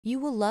You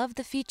will love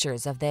the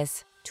features of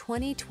this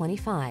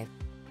 2025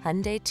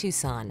 Hyundai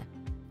Tucson.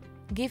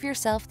 Give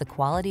yourself the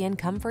quality and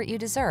comfort you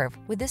deserve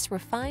with this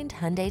refined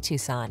Hyundai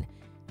Tucson.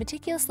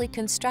 Meticulously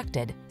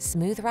constructed,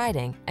 smooth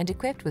riding, and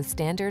equipped with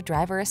standard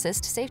driver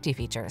assist safety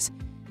features,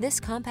 this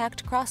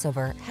compact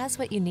crossover has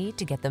what you need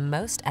to get the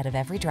most out of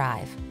every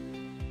drive.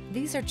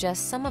 These are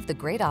just some of the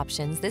great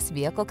options this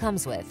vehicle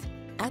comes with: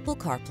 Apple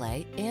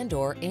CarPlay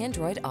and/or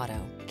Android Auto,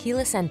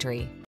 keyless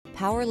entry,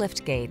 power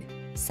liftgate,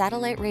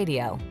 satellite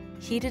radio,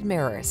 heated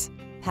mirrors,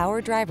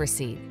 power driver's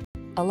seat,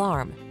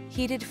 alarm,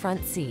 heated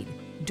front seat,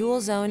 dual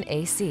zone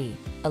AC,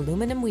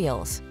 aluminum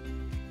wheels.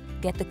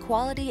 Get the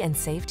quality and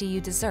safety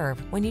you deserve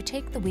when you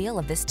take the wheel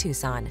of this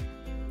Tucson.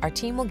 Our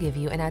team will give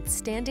you an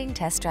outstanding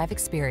test drive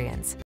experience.